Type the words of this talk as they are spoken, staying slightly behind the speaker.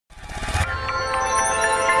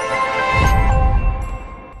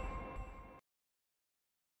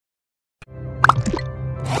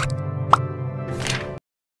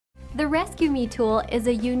resqme tool is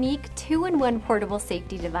a unique 2-in-1 portable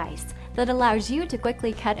safety device that allows you to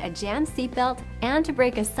quickly cut a jammed seatbelt and to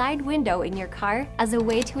break a side window in your car as a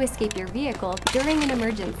way to escape your vehicle during an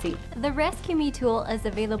emergency. The resqme tool is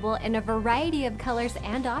available in a variety of colors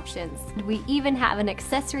and options. We even have an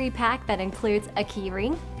accessory pack that includes a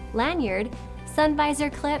keyring, lanyard, sun visor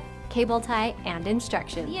clip, cable tie, and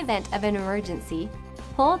instructions. In the event of an emergency,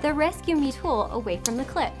 pull the resqme tool away from the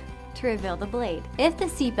clip to reveal the blade. If the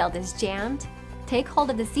seatbelt is jammed, take hold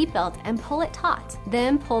of the seatbelt and pull it taut.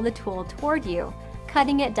 Then pull the tool toward you,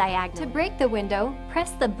 cutting it diagonally. To break the window,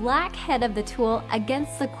 press the black head of the tool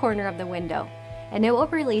against the corner of the window, and it will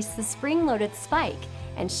release the spring-loaded spike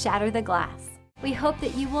and shatter the glass. We hope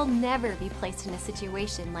that you will never be placed in a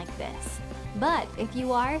situation like this. But if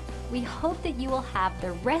you are, we hope that you will have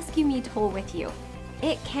the resqme tool with you.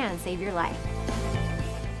 It can save your life.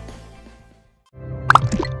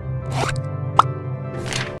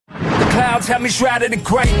 Clouds have me shrouded in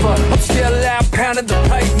grape, but I'm still out pounding the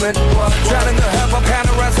pavement. Drowning the herb, I'm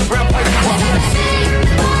pounding around some brown paper.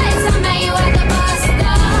 Boys, I met you at the bus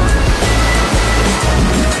stop.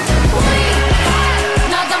 We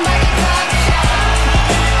had nothing but a cup shop.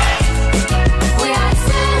 We had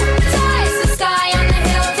suit ties, the sky on the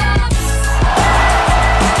hilltops.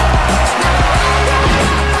 Now I'm growing up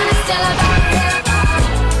and it's still about hip-hop.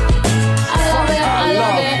 I love it, I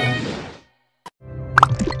love it.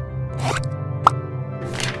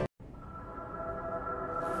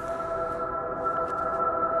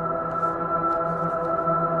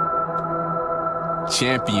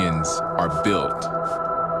 Champions are built,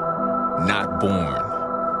 not born.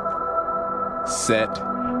 Set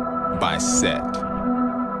by set.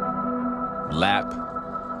 Lap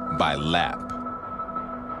by lap.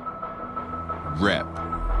 Rep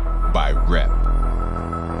by rep.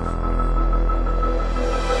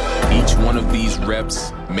 Each one of these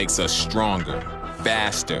reps makes us stronger,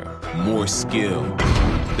 faster, more skilled.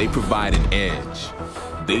 They provide an edge.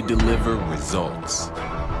 They deliver results.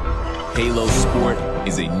 Halo Sport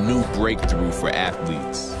is a new breakthrough for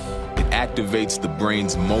athletes. It activates the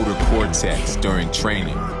brain's motor cortex during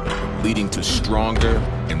training, leading to stronger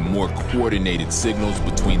and more coordinated signals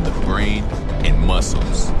between the brain and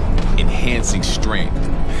muscles, enhancing strength,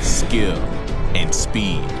 skill, and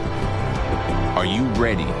speed. Are you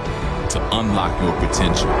ready to unlock your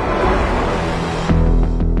potential?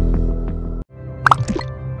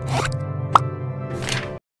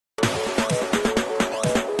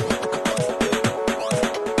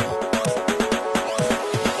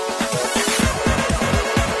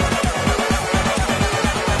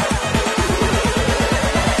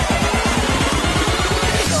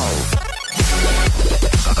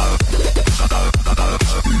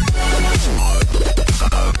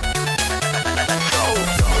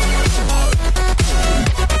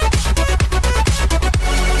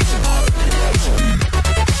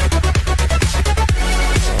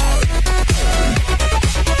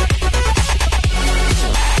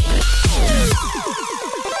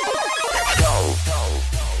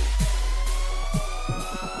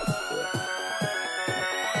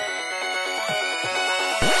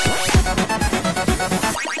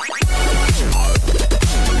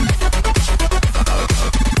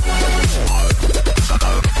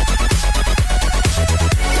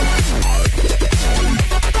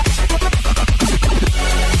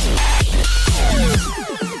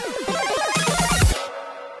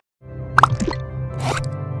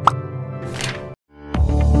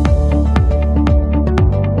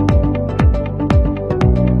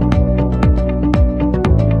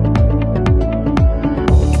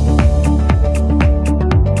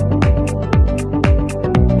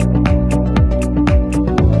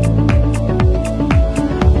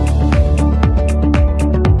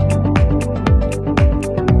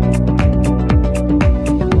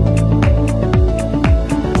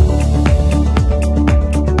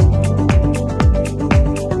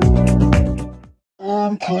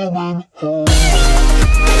 I'm coming home.